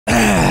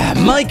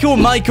Michael.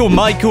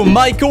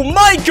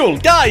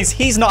 Guys,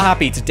 he's not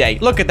happy today.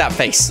 Look at that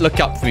face. Look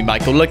up for me,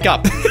 Michael. Look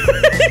up.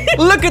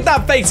 Look at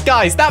that face,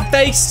 guys. That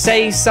face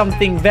says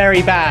something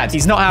very bad.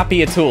 He's not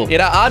happy at all. You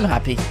know, I'm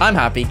happy. I'm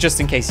happy, just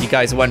in case you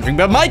guys are wondering.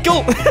 But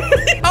Michael...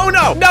 Oh,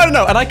 no.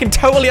 No. And I can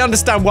totally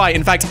understand why.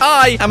 In fact,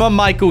 I am on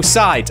Michael's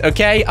side,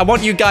 okay? I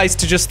want you guys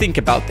to just think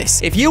about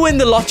this. If you win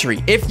the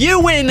lottery, if you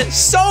win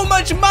so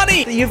much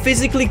money that you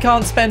physically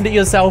can't spend it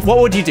yourself, what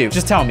would you do?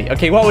 Just tell me,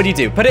 okay? What would you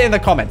do? Put it in the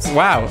comments.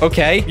 Wow,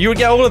 okay. You would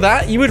get all of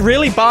that? You would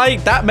really buy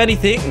that many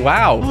things?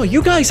 Wow. Oh,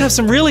 you guys have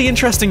some really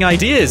interesting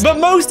ideas. But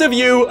most of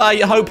you,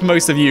 I hope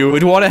most of you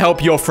would want to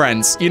help your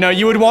friends. You know,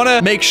 you would want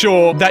to make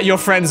sure that your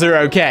friends are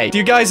okay. Do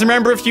you guys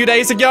remember a few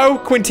days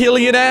ago?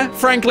 Quintillion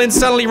Franklin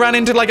suddenly ran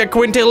into like a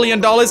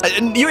quintillion dollars.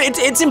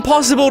 It's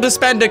impossible to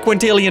spend a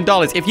quintillion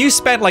dollars. If you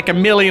spent like $1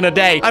 million a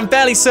day, I'm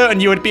fairly certain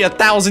you would be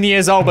 1,000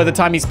 years old by the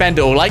time you spend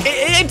it all. Like,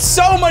 it's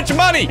so much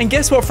money. And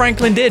guess what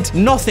Franklin did?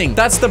 Nothing.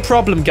 That's the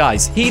problem,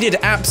 guys. He did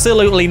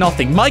absolutely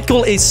nothing.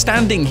 Michael is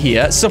standing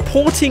here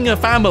supporting a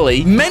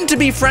family meant to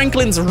be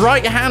Franklin's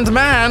right-hand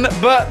man,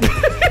 but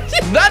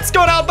that's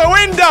gone out the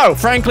window.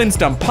 Franklin's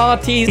done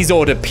parties. He's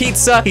ordered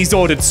pizza. He's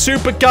ordered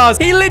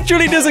supercars. He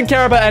literally doesn't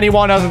care about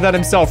anyone other than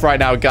himself right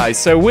now, guys.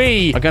 So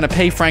we are going to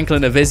pay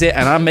Franklin a visit,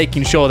 and I'm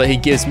making sure that he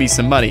gives me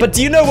some money. But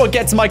do you know what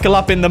gets Michael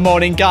up in the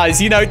morning,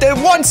 guys? You know, the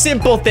one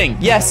simple thing.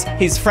 Yes,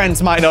 his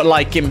friends might not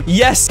like him.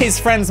 Yes, his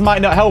friends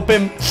might not help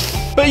him.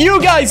 But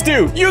you guys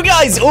do. You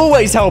guys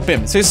always help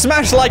him. So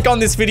smash like on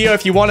this video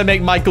if you want to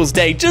make Michael's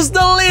day just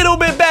a little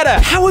bit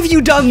better. How have you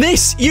done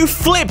this? You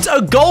flipped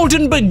a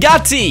golden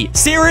Bugatti.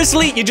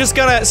 Seriously? You're just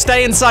gonna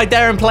stay inside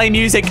there and play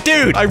music?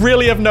 Dude, I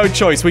really have no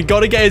choice. We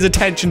gotta get his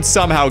attention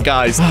somehow,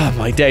 guys. Oh,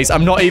 my days.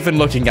 I'm not even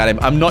looking at him.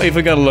 I'm not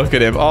even gonna look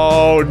at him.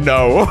 Oh,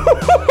 no.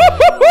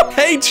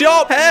 Hey,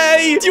 Chop.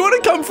 Hey, do you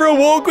want to come for a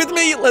walk with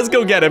me? Let's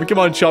go get him. Come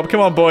on, Chop. Come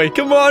on, boy.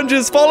 Come on,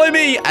 just follow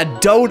me. And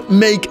don't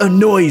make a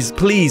noise,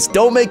 please.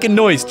 Don't make a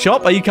noise.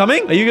 Chop, are you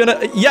coming? Are you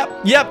gonna...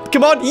 Yep.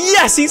 Come on.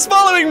 Yes, he's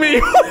following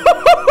me.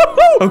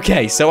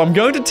 Okay, so I'm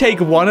going to take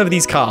one of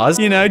these cars.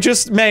 You know,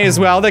 just may as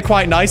well. They're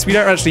quite nice. We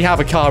don't actually have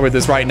a car with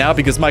us right now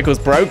because Michael's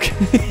broke.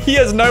 He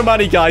has no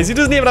money, guys. He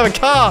doesn't even have a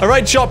car. All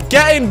right, Chop,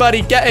 get in,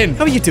 buddy. Get in.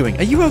 How are you doing?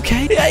 Are you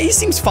okay? Yeah, he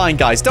seems fine,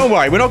 guys. Don't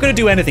worry. We're not going to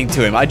do anything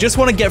to him. I just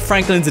want to get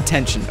Franklin's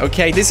attention,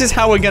 okay? This is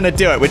how we're going to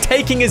do it. We're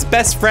taking his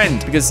best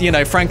friend because, you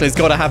know, Franklin's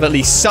got to have at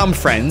least some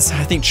friends.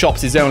 I think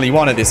Chop's is only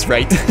one at this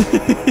rate.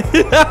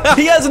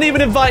 He hasn't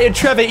even invited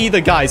Trevor either,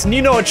 guys. And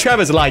you know what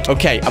Trevor's like.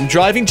 Okay, I'm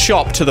driving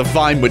Chop to the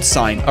Vinewood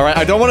sign. All right,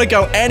 I don't want to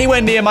go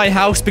anywhere near my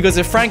house because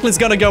if Franklin's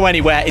going to go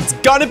anywhere, it's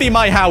going to be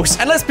my house.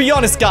 And let's be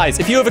honest, guys.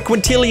 If you have a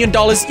quintillion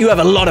dollars, you have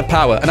a lot of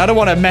power. And I don't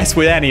want to mess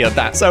with any of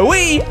that. So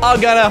we are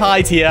going to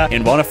hide here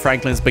in one of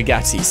Franklin's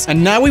Bugattis.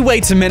 And now we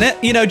wait a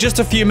minute. You know, just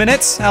a few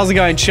minutes. How's it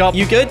going, Chop?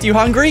 You good? You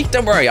hungry?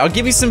 Don't worry. I'll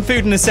give you some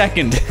food in a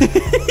second.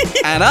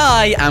 And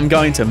I am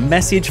going to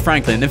message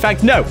Franklin. In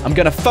fact, no. I'm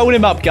going to phone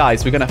him up,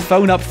 guys. We're going to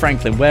phone up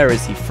Franklin. Where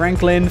is he?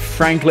 Franklin.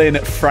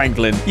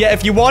 Yeah,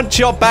 if you want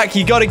Chop back,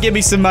 you got to give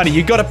me some money.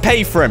 You got to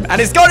pay for him. And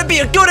it's got to be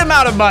a good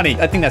amount of money.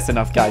 I think that's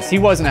enough, guys. He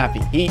wasn't happy.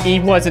 He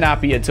wasn't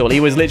happy at all.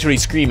 He was literally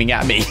screaming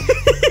at me.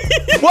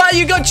 What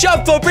you got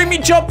Chop for? Bring me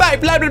Chop back.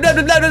 Blah, blah, blah,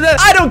 blah, blah, blah.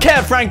 I don't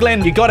care,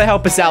 Franklin. You gotta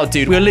help us out,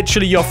 dude. We're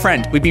literally your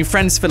friend. We've been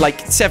friends for like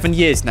 7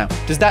 years now.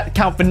 Does that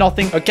count for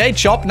nothing? Okay,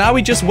 Chop. Now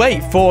we just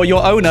wait for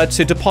your owner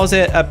to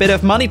deposit a bit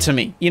of money to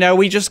me. You know,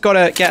 we just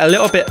gotta get a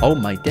little bit. Oh,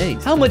 my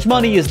days. How much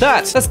money is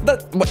that?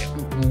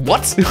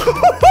 What?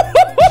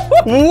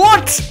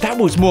 What? That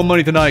was more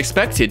money than I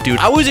expected, dude.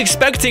 I was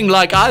expecting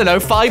like, I don't know,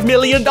 $5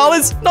 million.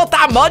 Not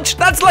that much.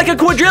 That's like a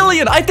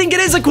quadrillion. I think it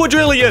is a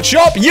quadrillion.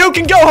 Chop, you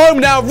can go home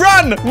now.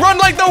 Run. Run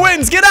like the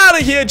winds. Get out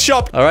of here,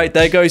 Chop. All right,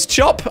 there goes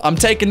Chop. I'm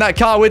taking that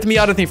car with me.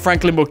 I don't think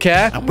Franklin will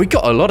care. And we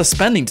got a lot of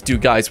spending to do,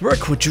 guys. We're a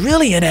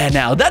quadrillionaire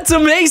now. That's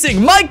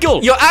amazing.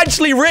 Michael, you're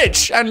actually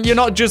rich. And you're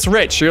not just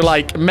rich. You're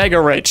like mega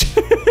rich.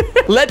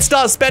 Let's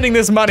start spending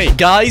this money.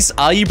 Guys,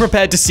 are you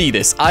prepared to see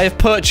this? I have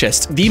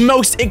purchased the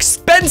most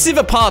expensive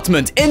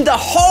apartment in the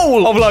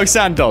whole of Los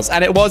Santos.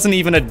 And it wasn't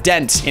even a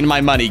dent in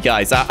my money,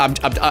 guys.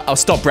 I'll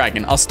stop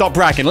bragging. I'll stop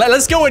bragging.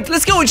 Let's go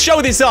and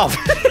show this off.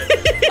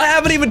 I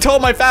haven't even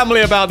told my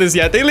family about this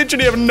yet. They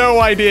literally have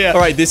no idea. All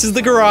right, this is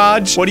the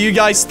garage. What do you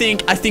guys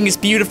think? I think it's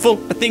beautiful.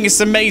 I think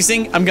it's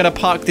amazing. I'm gonna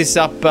park this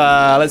up.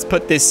 Let's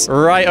put this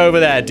right over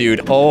there,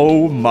 dude.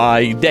 Oh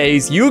my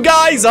days. You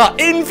guys are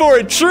in for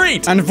a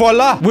treat. And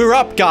voila, we're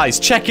up, guys.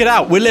 Check it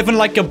out. We're living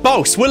like a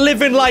boss. We're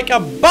living like a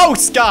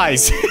boss,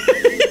 guys.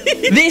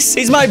 This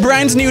is my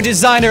brand new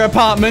designer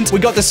apartment. We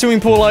got the swimming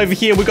pool over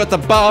here. We got the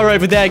bar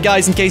over there,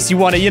 guys, in case you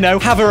want to, you know,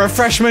 have a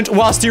refreshment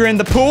whilst you're in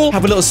the pool.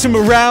 Have a little swim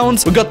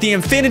around. We got the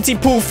infinity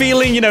pool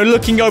feeling, you know,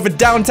 looking over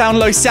downtown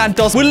Los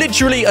Santos. We're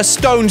literally a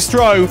stone's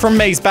throw from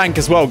Maze Bank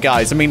as well,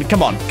 guys. I mean,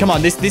 come on. Come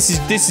on. This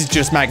is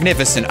just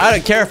magnificent. I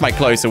don't care if my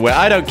clothes are wet.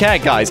 I don't care,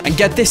 guys. And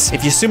get this.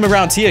 If you swim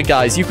around here,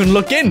 guys, you can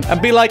look in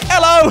and be like,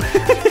 hello.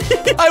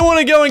 I want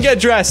to go and get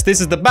dressed.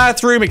 This is the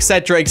bathroom,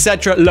 etc.,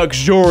 etc.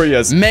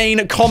 Luxurious.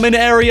 Main common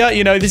area.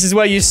 You know, this is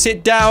where you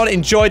sit down,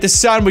 enjoy the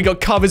sun. We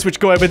got covers which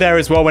go over there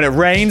as well when it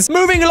rains.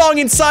 Moving along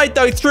inside,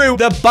 though, through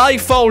the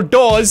bifold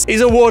doors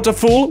is a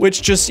waterfall,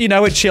 which just, you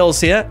know, it chills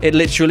here. It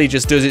literally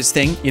just does its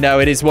thing. You know,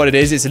 it is what it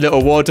is. It's a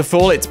little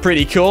waterfall. It's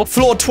pretty cool.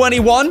 Floor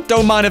 21.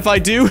 Don't mind if I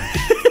do.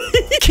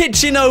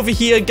 Kitchen over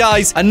here,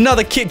 guys.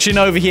 Another kitchen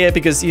over here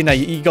because, you know,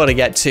 you got to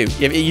get two.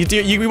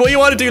 You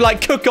want to do,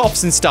 like,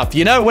 cook-offs and stuff,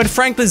 you know? When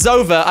Franklin's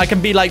over, I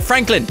can be like,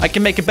 Franklin, I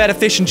can make a better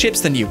fish and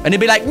chips than you. And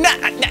he'll be like, nah.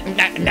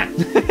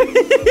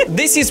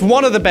 This is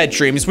one of the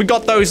bedrooms. We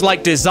got those,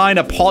 like,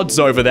 designer pods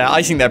over there.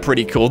 I think they're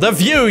pretty cool. The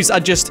views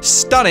are just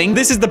stunning.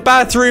 This is the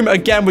bathroom.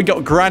 Again, we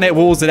got granite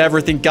walls and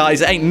everything,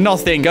 guys. Ain't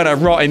nothing gonna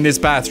rot in this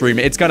bathroom.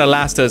 It's gonna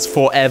last us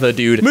forever,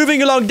 dude.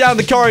 Moving along down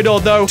the corridor,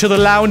 though, to the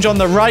lounge on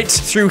the right.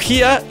 Through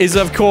here is,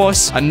 of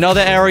course,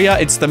 another area.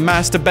 It's the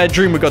master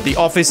bedroom. We got the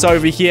office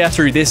over here.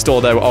 Through this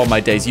door, though, oh my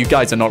days. You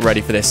guys are not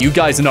ready for this. You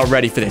guys are not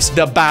ready for this.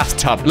 The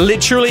bathtub.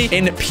 Literally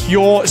in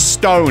pure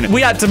stone.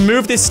 We had to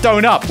move this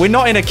stone up. We're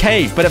not in a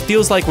cave, but it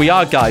feels like we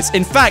are, guys.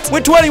 In fact,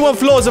 we're 21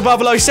 floors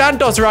above Los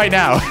Santos right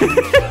now.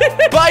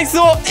 But I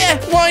thought,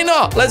 why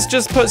not? Let's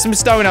just put some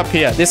stone up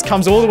here. This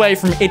comes all the way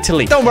from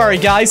Italy. Don't worry,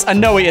 guys. I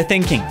know what you're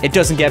thinking. It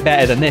doesn't get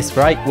better than this,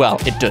 right? Well,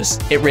 it does.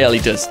 It really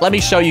does. Let me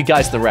show you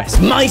guys the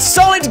rest. My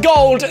solid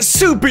gold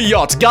super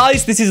yacht.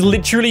 Guys, this is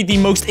literally the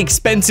most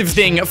expensive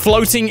thing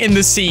floating in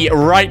the sea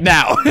right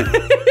now.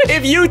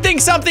 If you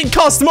think something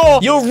costs more,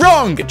 you're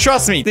wrong.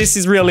 Trust me, this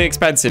is really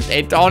expensive.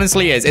 It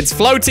honestly is. It's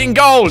floating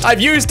gold.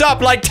 I've used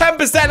up like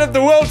 10% of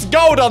the world's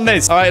gold on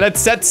this. All right, let's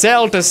set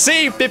sail to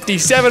sea.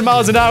 57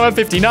 miles an hour,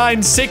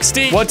 59,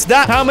 60. What's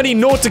that? How many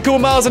nautical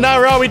miles an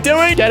hour are we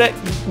doing? Get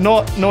it?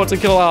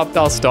 Nautical.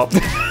 I'll stop.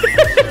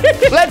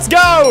 Let's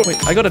go!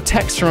 Wait, I got a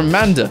text from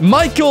Amanda.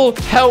 Michael,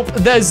 help,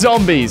 there's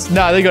zombies.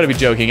 Nah, they gotta be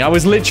joking. I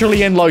was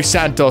literally in Los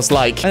Santos,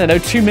 like, I don't know,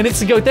 2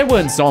 minutes ago. There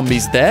weren't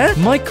zombies there.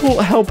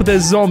 Michael, help,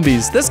 there's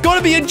zombies. There's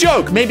gotta be a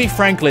joke. Maybe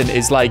Franklin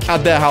is, like,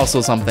 at their house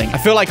or something. I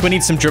feel like we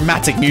need some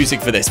dramatic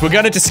music for this. We're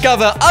gonna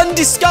discover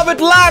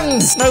undiscovered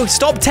lands. No,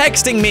 stop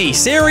texting me.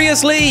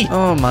 Seriously?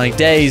 Oh, my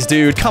days,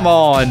 dude. Come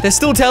on. They're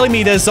still telling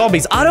me there's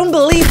zombies. I don't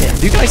believe it.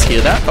 Do you guys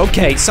hear that?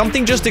 Okay,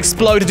 something just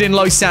exploded in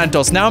Los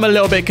Santos. Now I'm a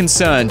little bit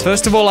concerned.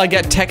 First of all, I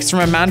get text from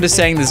Amanda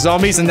saying there's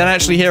zombies and then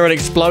actually hear an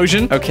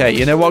explosion. Okay,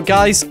 you know what,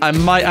 guys? I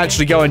might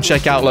actually go and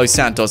check out Los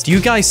Santos. Do you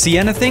guys see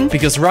anything?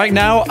 Because right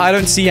now, I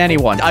don't see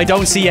anyone. I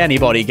don't see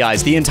anybody,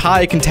 guys. The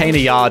entire container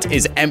yard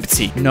is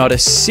empty. Not a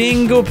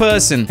single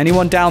person.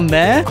 Anyone down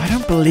there? I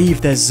don't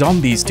believe there's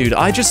zombies, dude.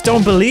 I just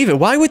don't believe it.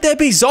 Why would there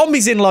be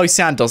zombies in Los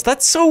Santos?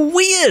 That's so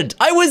weird.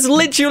 I was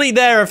literally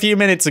there a few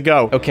minutes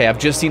ago. Okay, I've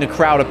just seen a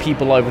crowd of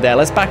people over there.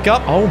 Let's back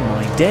up. Oh,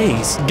 my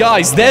days.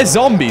 Guys, they're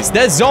zombies.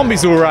 They're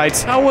zombies, all right.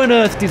 How on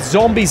earth did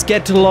zombies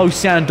get to Los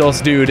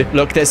Santos, dude?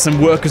 Look, there's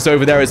some workers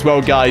over there as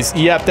well, guys.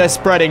 Yep, they're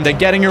spreading. They're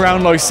getting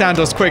around Los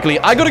Santos quickly.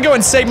 I gotta go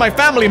and save my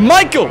family.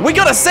 Michael, we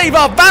gotta save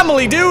our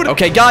family, dude.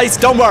 Okay, guys,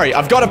 don't worry.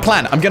 I've got a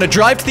plan. I'm gonna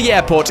drive to the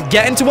airport,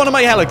 get into one of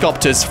my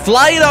helicopters,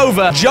 fly it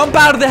over, jump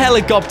out of the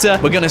helicopter.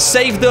 We're gonna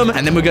save them,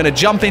 and then we're gonna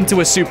jump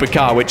into a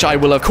supercar, which I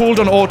will have called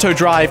on auto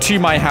drive to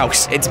my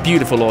house. It's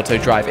beautiful auto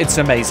drive. It's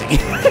amazing.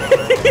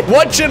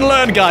 Watch and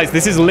learn, guys.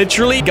 This is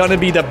literally gonna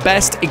be the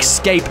best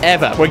escape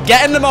ever. We're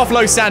getting them off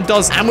Los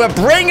Santos, and we're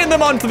bringing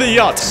them onto the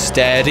yacht.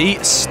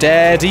 Steady,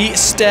 steady,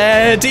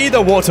 steady.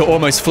 The water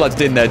almost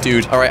flooded in there,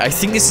 dude. All right, I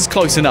think this is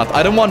close enough.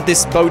 I don't want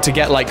this boat to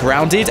get, like,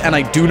 grounded, and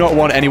I do not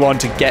want anyone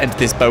to get into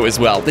this boat as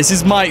well. This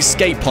is my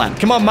escape plan.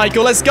 Come on,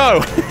 Michael, let's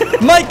go.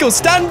 Michael,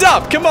 stand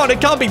up. Come on,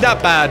 it can't be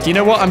that bad. You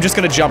know what? I'm just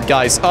gonna jump,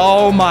 guys.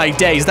 Oh, my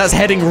days. That's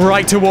heading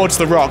right towards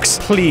the rocks.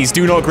 Please,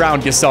 do not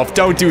ground yourself.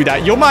 Don't do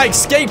that. You're my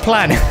escape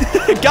plan.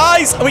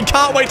 Guys, we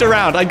can't wait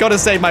around. I gotta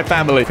save my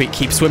family. Wait,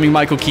 keep swimming,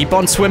 Michael. Keep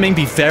on swimming.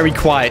 Be very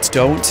quiet.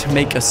 Don't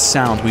make a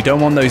sound. We don't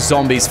want those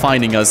zombies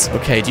finding us.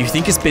 Okay, do you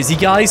think it's busy,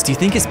 guys? Do you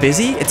think it's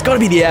busy? It's gotta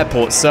be the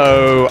airport,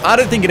 so I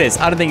don't think it is.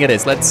 I don't think it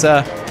is. Let's,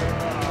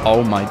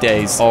 oh my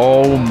days.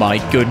 Oh my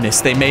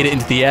goodness. They made it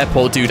into the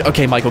airport, dude.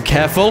 Okay, Michael,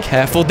 careful.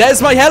 Careful.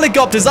 There's my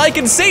helicopters. I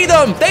can see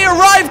them. They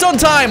arrived on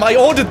time. I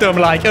ordered them,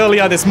 like,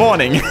 earlier this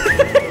morning.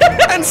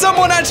 And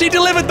someone actually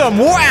delivered them.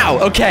 Wow.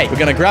 Okay, we're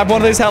gonna grab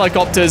one of those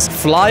helicopters,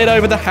 fly it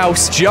over the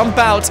house, jump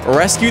out,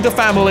 rescue the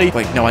family.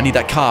 Wait, no, I need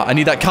that car. I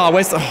need that car.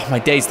 Where's the... Oh, my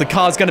days. The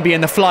car's gonna be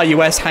in the Fly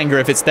US hangar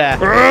if it's there.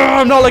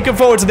 I'm not looking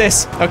forward to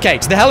this. Okay,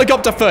 to the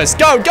helicopter first.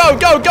 Go, go,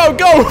 go, go,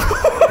 go.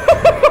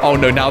 Oh,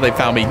 no, now they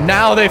found me.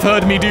 Now they've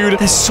heard me, dude.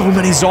 There's so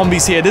many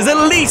zombies here. There's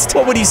at least,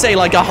 what would he say,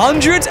 like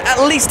 100?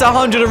 At least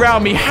 100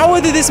 around me. How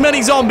are there this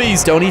many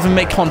zombies? Don't even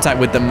make contact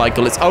with them,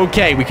 Michael. It's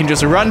okay. We can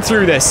just run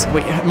through this.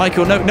 Wait,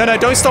 Michael, no, no, no,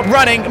 don't stop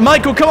running.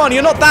 Michael, come on.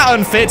 You're not that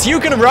unfit. You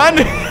can run.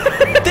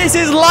 This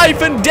is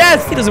life and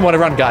death. He doesn't want to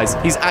run, guys.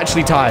 He's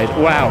actually tired.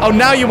 Wow. Oh,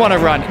 now you want to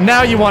run.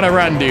 Now you want to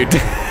run, dude.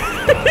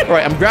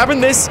 Right, I'm grabbing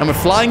this, and we're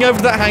flying over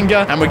to that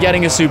hangar, and we're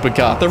getting a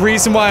supercar. The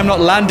reason why I'm not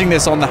landing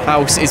this on the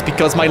house is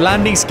because my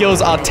landing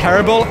skills are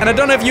terrible, and I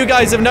don't know if you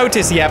guys have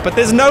noticed yet, but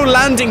there's no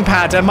landing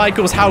pad at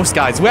Michael's house,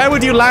 guys. Where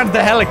would you land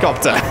the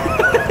helicopter?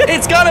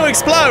 It's gonna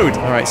explode.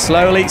 All right,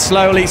 slowly,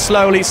 slowly,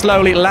 slowly,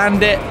 slowly.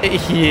 Land it.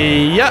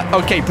 Yeah.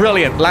 Okay,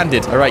 brilliant.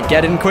 Landed. All right,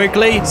 get in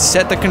quickly.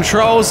 Set the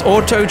controls.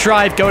 Auto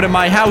drive. Go to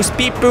my house.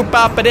 Beep, boop,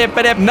 bop, ba-dip,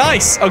 ba-dip.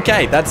 Nice.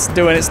 Okay, that's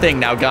doing its thing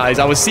now, guys.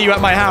 I will see you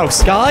at my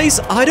house. Guys,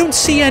 I don't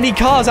see any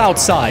cars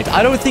outside.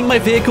 I don't think my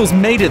vehicle's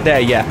made it there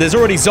yet. There's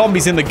already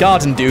zombies in the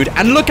garden, dude.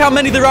 And look how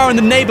many there are in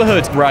the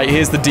neighborhood. Right,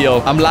 here's the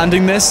deal. I'm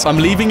landing this. I'm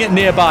leaving it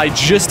nearby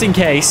just in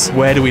case.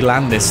 Where do we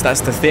land this?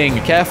 That's the thing.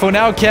 Careful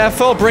now.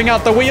 Careful. Bring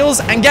out the wheels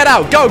and get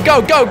out. Go,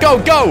 go, go,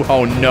 go, go.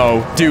 Oh,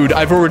 no. Dude,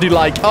 I've already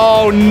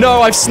oh,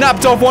 no. I've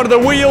snapped off one of the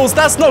wheels.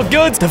 That's not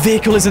good. The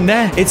vehicle isn't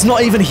there. It's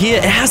not even here.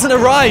 It hasn't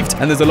arrived.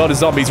 And there's a lot of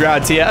zombies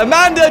around here.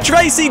 Amanda,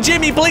 Tracy,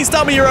 Jimmy, please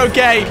tell me you're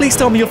okay. Please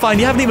tell me you're fine.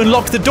 You haven't even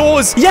locked the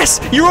doors. Yes,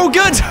 you're all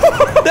good.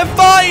 They're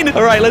fine.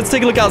 All right, let's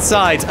take a look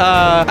outside.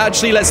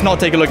 Actually, let's not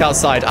take a look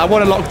outside. I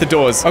want to lock the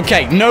doors.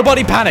 Okay,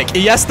 nobody panic.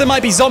 Yes, there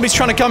might be zombies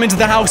trying to come into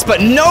the house,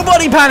 but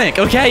nobody panic,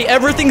 okay?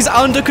 Everything's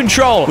under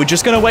control. We're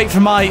just going to wait for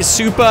my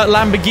super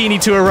Lamborghini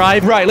to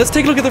arrive. Right, let's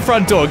take a look at the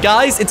front door.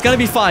 Guys, it's going to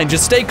be fine.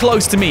 Just stay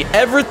close to me.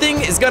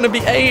 Everything is going to be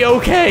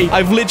a-okay.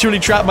 I've literally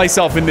trapped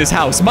myself in this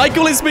house.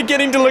 Michael is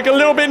beginning to look a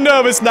little bit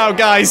nervous now,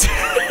 guys.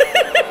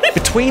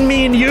 Between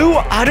me and you,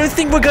 I don't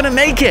think we're gonna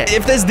make it.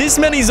 If there's this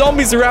many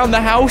zombies around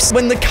the house,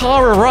 when the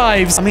car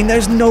arrives, I mean,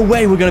 there's no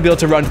way we're gonna be able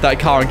to run to that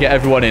car and get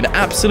everyone in.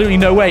 Absolutely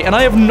no way. And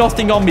I have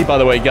nothing on me, by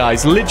the way,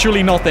 guys.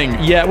 Literally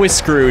nothing. Yeah, we're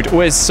screwed.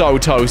 We're so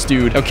toast,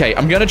 dude. Okay,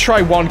 I'm gonna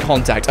try one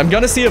contact. I'm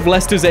gonna see if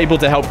Lester's able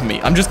to help me.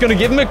 I'm just gonna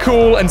give him a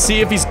call and see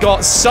if he's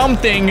got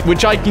something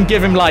which I can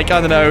give him, like,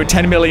 I don't know,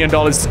 $10 million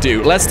to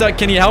do. Lester,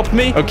 can you help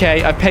me?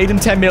 Okay, I paid him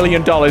 $10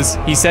 million.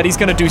 He said he's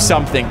gonna do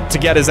something to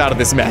get us out of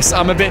this mess.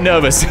 I'm a bit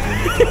nervous.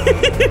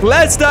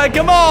 Lester,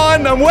 come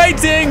on! I'm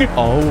waiting!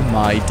 Oh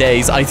my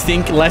days. I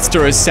think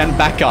Lester has sent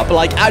backup.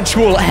 Like,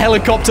 actual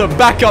helicopter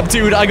backup,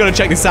 dude. I gotta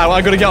check this out.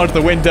 I gotta get onto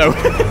the window.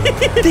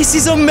 This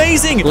is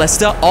amazing!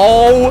 Lester,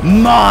 oh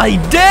my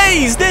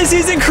days! This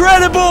is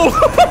incredible!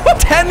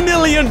 $10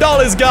 million,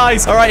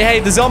 guys! Alright, hey,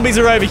 the zombies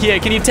are over here.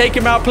 Can you take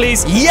them out,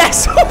 please?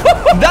 Yes!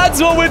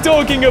 That's what we're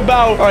talking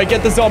about! Alright,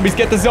 get the zombies,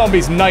 get the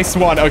zombies. Nice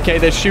one. Okay,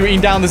 they're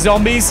shooting down the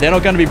zombies. They're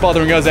not gonna be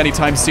bothering us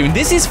anytime soon.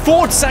 This is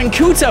Fort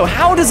Sancuto.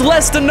 How does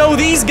Lester know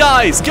these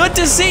guys? Good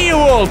to see you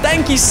all.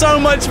 Thank you so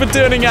much for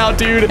turning out,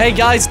 dude. Hey,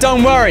 guys,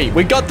 don't worry.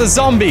 We got the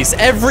zombies.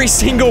 Every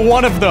single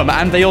one of them.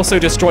 And they also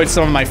destroyed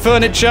some of my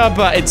furniture,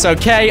 but it's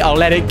okay. I'll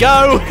let it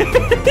go.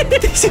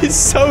 This is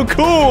so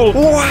cool.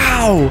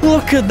 Wow.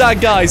 Look at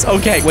that, guys.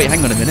 Okay, wait,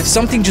 hang on a minute.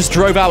 Something just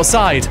drove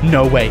outside.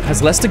 No way.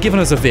 Has Lester given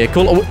us a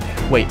vehicle?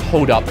 Oh, wait,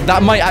 hold up.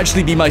 That might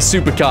actually be my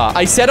supercar.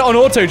 I set it on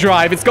auto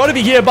drive. It's got to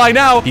be here by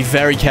now. Be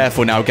very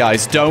careful now,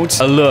 guys. Don't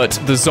alert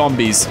the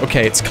zombies.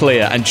 Okay, it's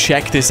clear. And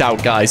check this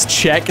out, guys.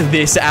 Check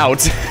this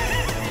out.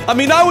 I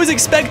mean, I was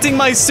expecting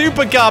my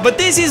supercar, but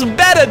this is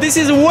better. This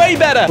is way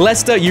better.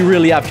 Lester, you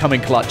really have come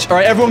in clutch. All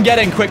right, everyone get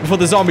in quick before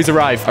the zombies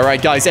arrive. All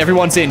right, guys,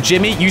 everyone's in.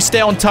 Jimmy, you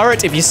stay on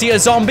turret. If you see a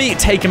zombie,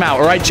 take him out.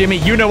 All right, Jimmy,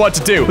 you know what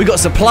to do. We got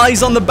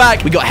supplies on the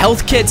back. We got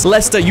health kits.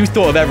 Lester, you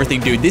thought of everything,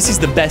 dude. This is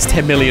the best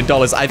 $10 million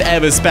I've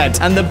ever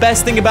spent. And the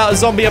best thing about a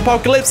zombie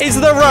apocalypse is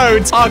the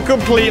roads are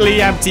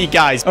completely empty,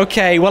 guys.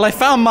 Okay, well, I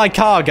found my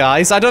car,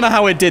 guys. I don't know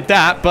how it did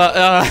that, but,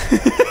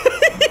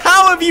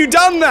 How have you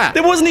done that?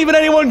 There wasn't even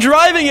anyone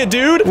driving it,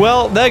 dude.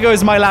 Well, there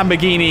goes my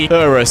Lamborghini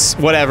Urus,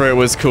 whatever it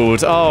was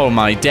called. Oh,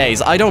 my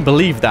days. I don't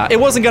believe that. It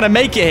wasn't going to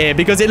make it here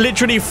because it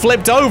literally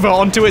flipped over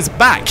onto its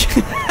back.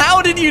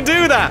 How did you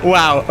do that?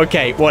 Wow.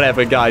 Okay,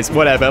 whatever, guys.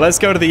 Whatever. Let's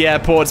go to the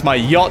airport. My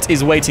yacht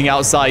is waiting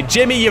outside.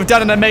 Jimmy, you've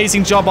done an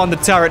amazing job on the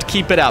turret.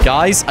 Keep it up.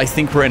 Guys, I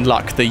think we're in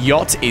luck. The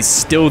yacht is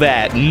still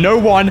there. No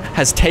one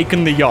has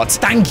taken the yacht.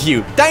 Thank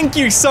you. Thank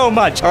you so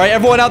much. All right,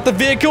 everyone out the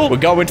vehicle. We're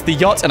going to the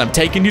yacht, and I'm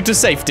taking you to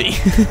safety.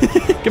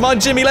 Come on,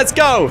 Jimmy, let's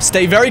go.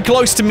 Stay very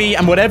close to me,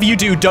 and whatever you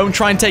do, don't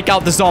try and take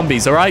out the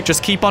zombies, all right?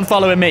 Just keep on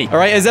following me. All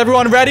right, is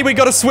everyone ready? We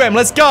gotta swim.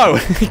 Let's go.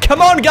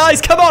 Come on,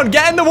 guys. Come on.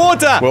 Get in the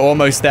water. We're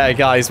almost there,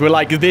 guys. We're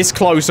like this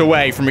close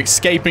away from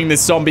escaping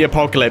this zombie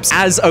apocalypse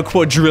as a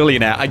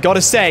quadrillionaire. I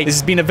gotta say, this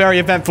has been a very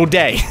eventful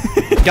day.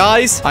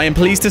 Guys, I am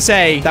pleased to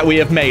say that we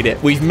have made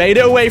it. We've made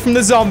it away from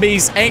the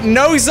zombies. Ain't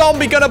no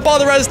zombie gonna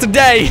bother us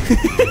today.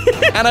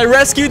 And I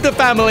rescued the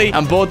family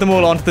and brought them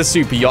all onto the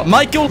super yacht.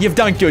 Michael, you've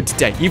done good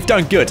today. You've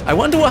done good. I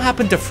wonder what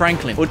happened to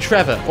Franklin or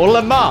Trevor or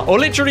Lamar or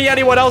literally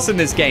anyone else in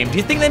this game. Do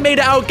you think they made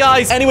it out,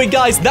 guys? Anyway,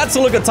 guys, that's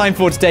all I've got time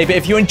for today. But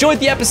if you enjoyed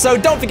the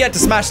episode, don't forget to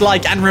smash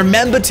like and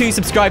remember to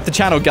subscribe to the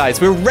channel,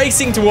 guys. We're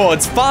racing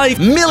towards 5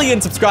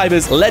 million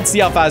subscribers. Let's see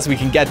how fast we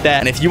can get there.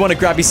 And if you want to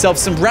grab yourself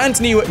some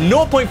brand new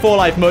 0.4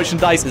 Life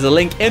merchandise, there's a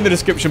link in the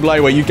description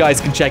below where you guys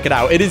can check it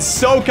out. It is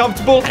so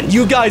comfortable and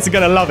you guys are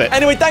gonna love it.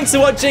 Anyway, thanks for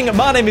watching.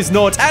 My name is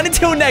Nort, and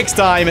until next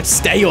time,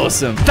 stay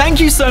awesome. Thank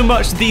you so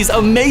much to these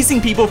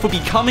amazing people for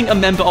becoming a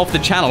member of the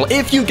channel.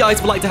 If you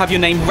guys would like to have your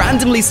name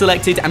randomly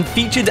selected and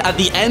featured at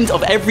the end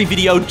of every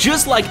video,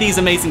 just like these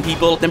amazing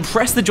people, then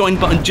press the join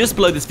button just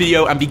below this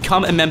video and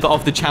become a member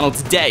of the channel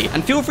today.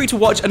 And feel free to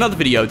watch another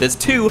video. There's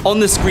 2 on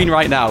the screen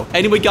right now.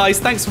 Anyway, guys,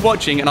 thanks for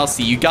watching, and I'll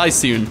see you guys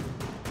soon.